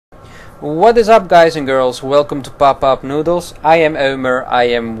What is up, guys and girls? Welcome to Pop Up Noodles. I am Ömer. I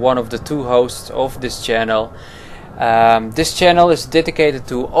am one of the two hosts of this channel. This channel is dedicated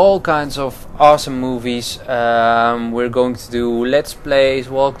to all kinds of awesome movies. We're going to do let's plays,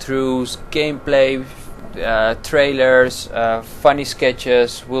 walkthroughs, gameplay, trailers, funny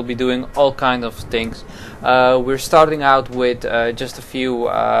sketches. We'll be doing all kinds of things. We're starting out with just a few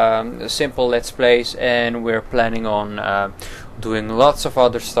simple let's plays, and we're planning on doing lots of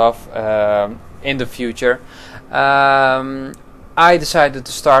other stuff in the future. I decided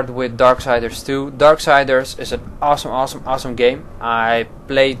to start with Darksiders 2. Darksiders is an awesome game. I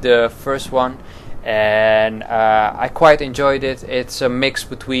played the first one and I quite enjoyed it. It's a mix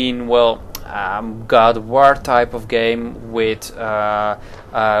between, well, God of War type of game with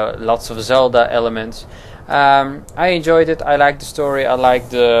lots of Zelda elements. I enjoyed it. I like the story, I like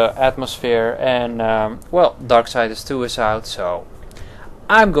the atmosphere, and well, Darksiders 2 is out, so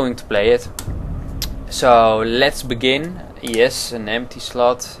I'm going to play it. So let's begin. Yes, an empty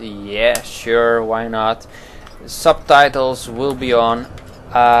slot. Yeah, sure, why not? Subtitles will be on.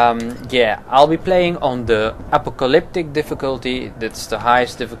 Yeah, I'll be playing on the Apocalyptic difficulty. That's the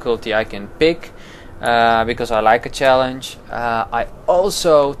highest difficulty I can pick because I like a challenge. I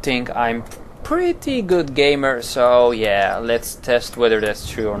also think I'm pretty good gamer, so yeah, let's test whether that's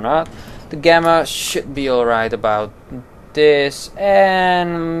true or not. The gamma should be alright about this,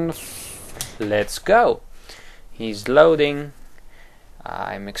 and let's go. He's loading.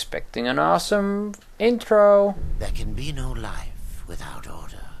 I'm expecting an awesome intro. There can be no life without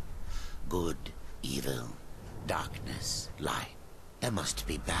order. Good, evil, darkness, light. There must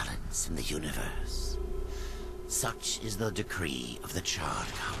be balance in the universe. Such is the decree of the Charred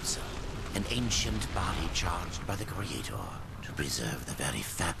Council, an ancient body charged by the Creator to preserve the very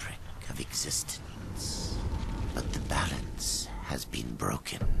fabric of existence. But the balance has been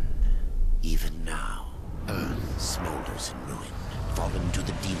broken. Even now, Earth smolders in ruin, fallen to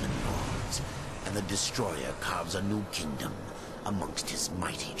the demon lords, and the Destroyer carves a new kingdom amongst his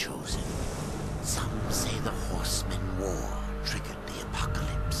mighty chosen. Some say the Horseman War triggered the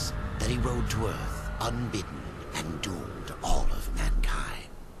apocalypse, that he rode to Earth unbidden and doomed all of mankind.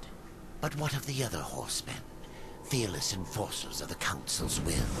 But what of the other horsemen, fearless enforcers of the Council's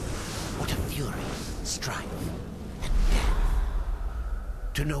will? What of fury, strife, and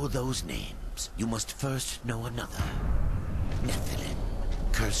death? To know those names, you must first know another. Nephilim,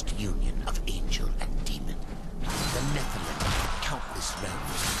 cursed union of angel and demon. The Nephilim had countless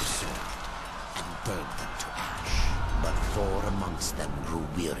realms to the sword, and burned them to ash. But 4 amongst them grew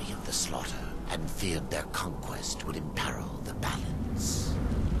weary of the slaughter, and feared their conquest would imperil the balance.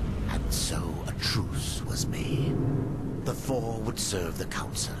 And so a truce was made. The 4 would serve the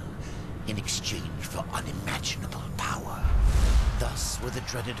Council in exchange for unimaginable power. Thus were the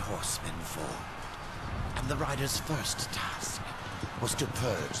dreaded horsemen formed, and the riders' first task was to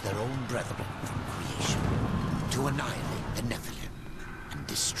purge their own brethren from creation, to annihilate the Nephilim and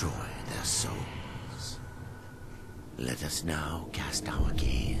destroy their souls. Let us now cast our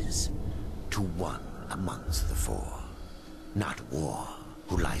gaze to one amongst the 4, not War,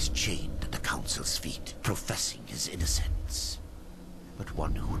 who lies chained at the Council's feet, professing his innocence, but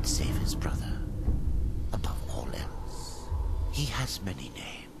one who would save his brother above all else. He has many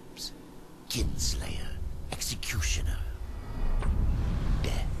names: Kinslayer, Executioner,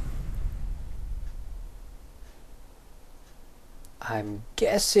 Death. I'm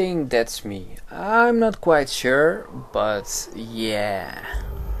guessing that's me. I'm not quite sure, but yeah.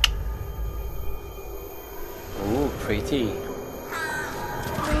 Ooh, pretty.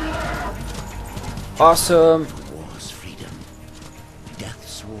 Awesome. War's freedom. Death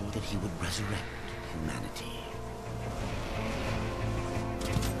swore that he would resurrect humanity.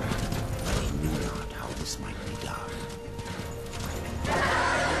 But he knew not how this might be done.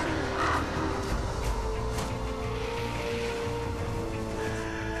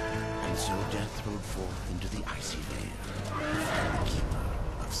 And so Death rode forth into the icy veil to find the keeper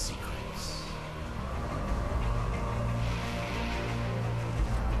of secrets.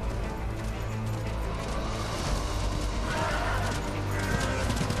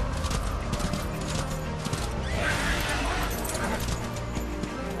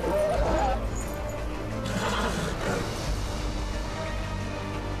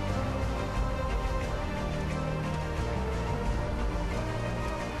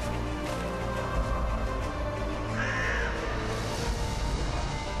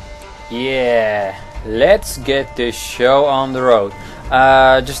 Yeah, let's get this show on the road.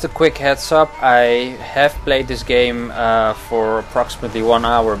 Just a quick heads up, I have played this game for approximately 1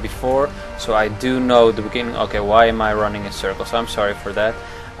 hour before, so I do know the beginning. Okay, why am I running in circles? I'm sorry for that.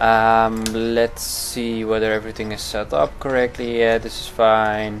 Let's see whether everything is set up correctly. Yeah, this is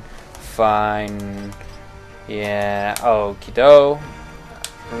fine. Fine. Yeah, okie doke.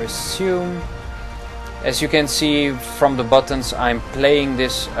 Resume. As you can see from the buttons, I'm playing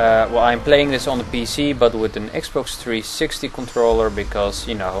this. I'm playing this on the PC, but with an Xbox 360 controller, because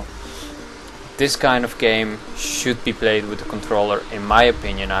you know, this kind of game should be played with a controller, in my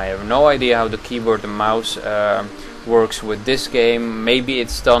opinion. I have no idea how the keyboard and mouse works with this game. Maybe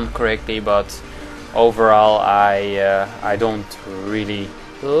it's done correctly, but overall, I don't really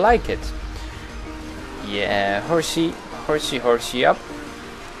like it. Yeah, horsey up.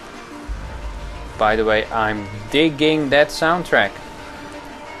 By the way, I'm digging that soundtrack.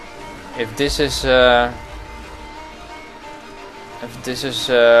 If this is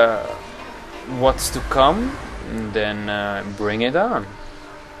what's to come, then bring it on.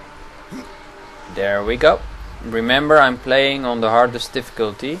 There we go. Remember, I'm playing on the hardest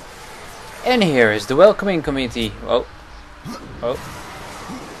difficulty. And here is the welcoming committee. Oh.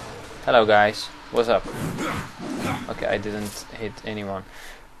 Hello guys. What's up? Okay, I didn't hit anyone.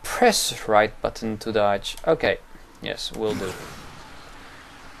 Press right button to dodge. Okay. Yes, will do.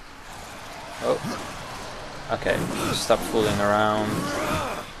 Oh. Okay, stop fooling around.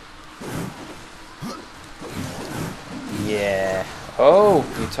 Yeah. Oh,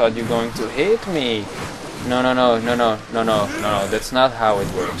 you thought you're going to hit me. No, that's not how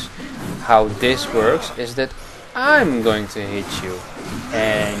it works. How this works is that I'm going to hit you,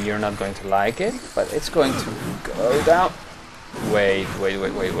 and you're not going to like it, but it's going to go down. Wait.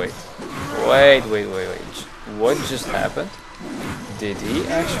 What just happened? Did he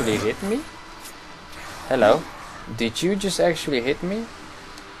actually hit me? Hello? Did you just actually hit me?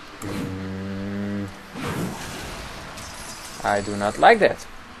 I do not like that.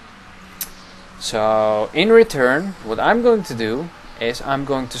 So, in return, what I'm going to do is I'm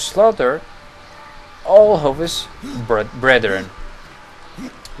going to slaughter all of his brethren.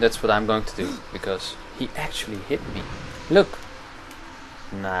 That's what I'm going to do, because he actually hit me. Look.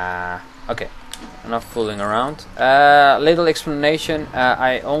 Nah. Okay. Enough fooling around. Little explanation.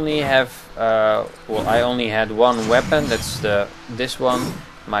 I only have I only had one weapon. That's this one.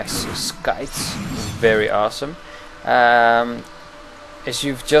 My scythes. Very awesome. As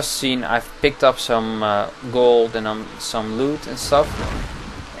you've just seen, I've picked up some gold and some loot and stuff.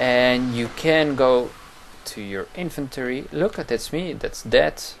 And you can go to your inventory. Look, that's me. That's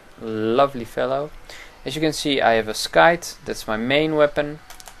that lovely fellow. As you can see, I have a scythe. That's my main weapon.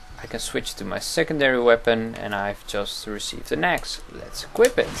 I can switch to my secondary weapon, and I've just received an axe. Let's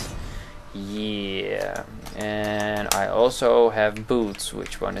equip it. Yeah. And I also have boots.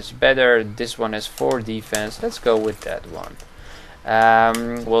 Which one is better? This one has 4 defense. Let's go with that one.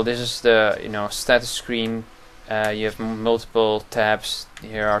 Well, this is the status screen. You have multiple tabs.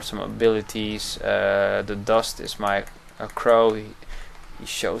 Here are some abilities. The dust is my crow. He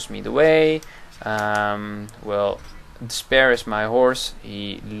shows me the way. Well, Despair is my horse.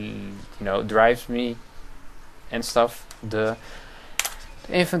 He drives me and stuff. The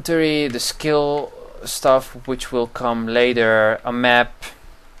inventory, the skill stuff, which will come later. A map.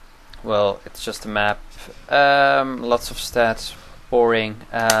 Well, it's just a map. Lots of stats. Boring.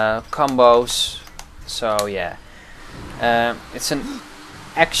 Combos. So yeah, it's an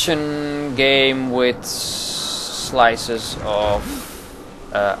action game with slices of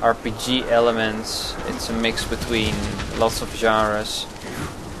RPG elements. It's a mix between lots of genres.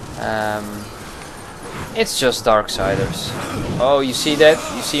 It's just Darksiders. Oh, you see that?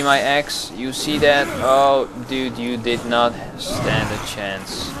 You see my axe? You see that? Oh, dude, you did not stand a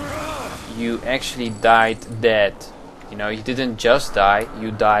chance. You actually died dead. You didn't just die,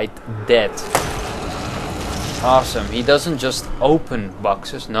 you died dead. Awesome. He doesn't just open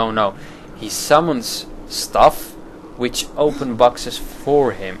boxes. No. He summons stuff which open boxes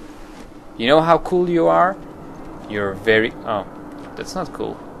for him. You know how cool you are? You're very... Oh, that's not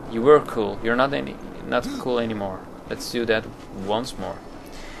cool. You were cool. You're not cool anymore. Let's do that once more.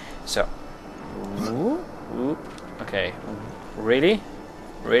 So. Ooh. Okay. Really?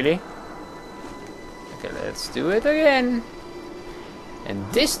 Okay, let's do it again.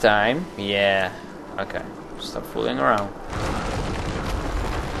 And this time, yeah. Okay. Stop fooling around.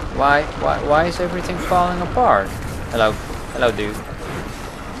 Why is everything falling apart? Hello, dude.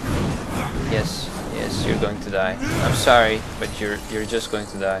 Yes, you're going to die. I'm sorry, but you're just going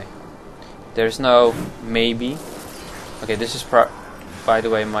to die. There's no maybe. Okay, this is by the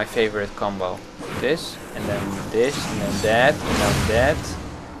way my favorite combo. This and then this and then that and then that.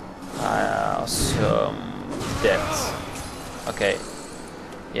 Awesome. That. Okay.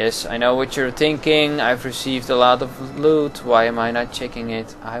 Yes, I know what you're thinking. I've received a lot of loot. Why am I not checking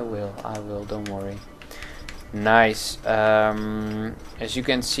it? I will, don't worry. Nice. As you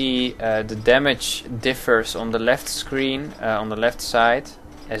can see, the damage differs on the left screen, on the left side,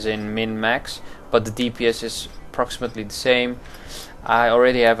 as in min-max, but the DPS is approximately the same. I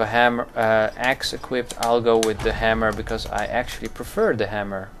already have a hammer, axe equipped. I'll go with the hammer because I actually prefer the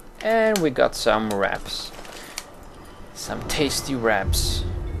hammer. And we got some wraps. Some tasty wraps.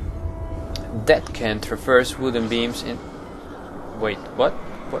 That can traverse wooden beams in... Wait, what?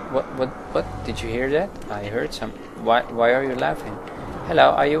 What? Did you hear that? I heard some... Why are you laughing? Hello,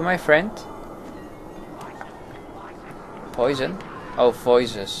 are you my friend? Poison? Oh,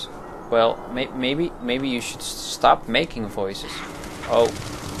 voices. Well, maybe you should stop making voices. Oh.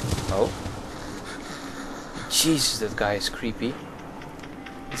 Jesus, that guy is creepy.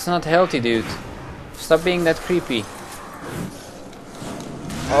 It's not healthy, dude. Stop being that creepy.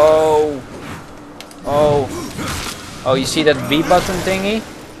 Oh, you see that B button thingy?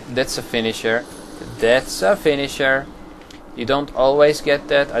 That's a finisher. You don't always get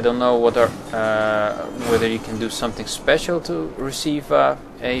that. I don't know whether you can do something special to receive a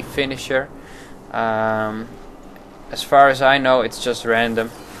finisher. As far as I know, it's just random.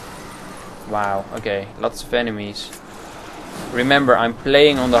 Wow, okay, lots of enemies. Remember, I'm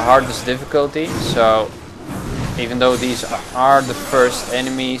playing on the hardest difficulty, so even though these are the first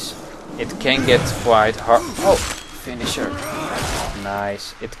enemies, it can get quite hard. Oh, finisher.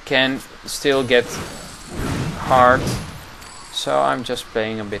 Nice. It can still get hard, so I'm just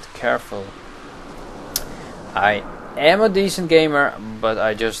playing a bit careful. I am a decent gamer, but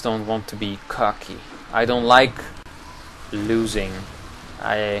I just don't want to be cocky. I don't like losing.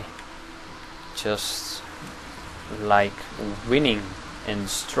 I just like winning and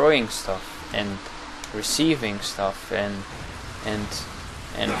destroying stuff and receiving stuff and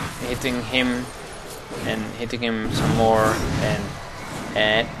hitting him and hitting him some more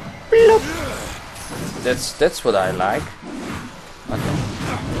and bloop. That's what I like. Okay.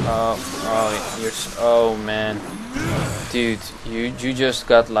 Oh man, dude, you just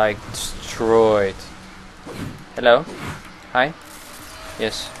got like destroyed. Hello, hi.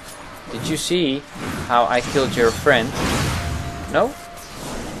 Yes. Did you see how I killed your friend? No?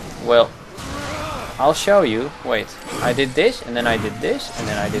 Well, I'll show you. Wait, I did this, and then I did this, and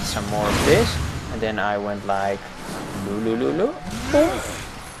then I did some more of this, and then I went like boom.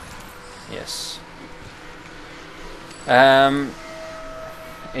 Yes.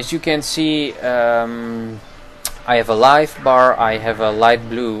 As you can see, I have a life bar, I have a light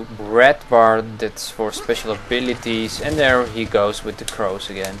blue red bar that's for special abilities, and there he goes with the crows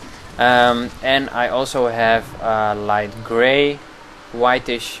again. And I also have a light gray,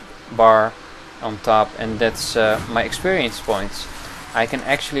 whitish bar on top, and that's my experience points. I can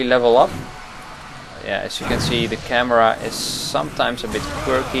actually level up. Yeah, as you can see, the camera is sometimes a bit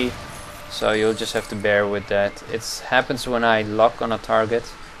quirky, so you'll just have to bear with that. It happens when I lock on a target.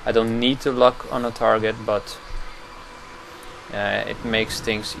 I don't need to lock on a target, but it makes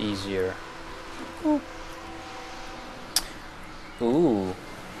things easier. Ooh.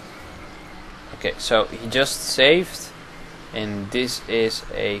 Okay, so he just saved, and this is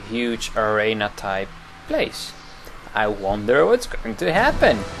a huge arena type place. I wonder what's going to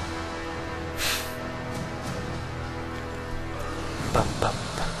happen.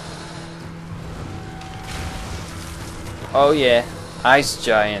 Oh yeah, Ice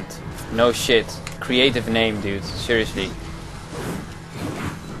Giant. No shit. Creative name, dude. Seriously.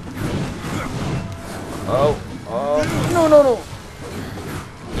 Oh, no.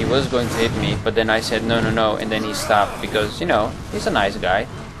 He was going to hit me, but then I said no, and then he stopped because, you know, he's a nice guy.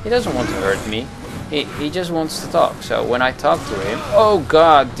 He doesn't want to hurt me. He just wants to talk. So when I talk to him, oh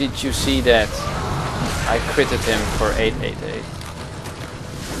god, did you see that? I critted him for 888.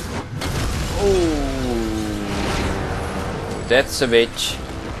 Ooh, that's a bitch.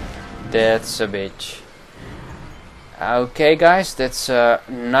 Okay guys, that's a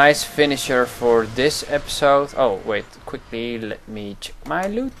nice finisher for this episode. Oh wait, quickly let me check my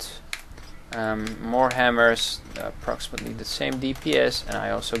loot. More hammers, approximately the same DPS, and I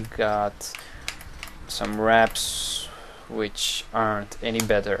also got some wraps which aren't any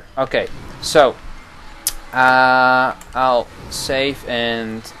better. Okay, so I'll save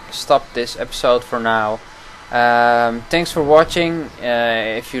and stop this episode for now. Thanks for watching.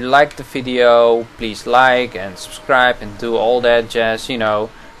 If you liked the video, please like and subscribe and do all that jazz, you know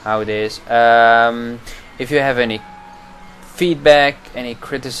how it is. If you have any feedback, any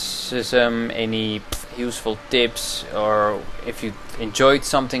criticism, any useful tips, or if you enjoyed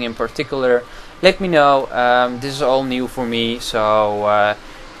something in particular, let me know. This is all new for me, so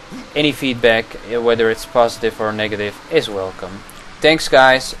Any feedback, whether it's positive or negative, is welcome. Thanks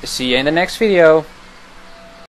guys, see you in the next video.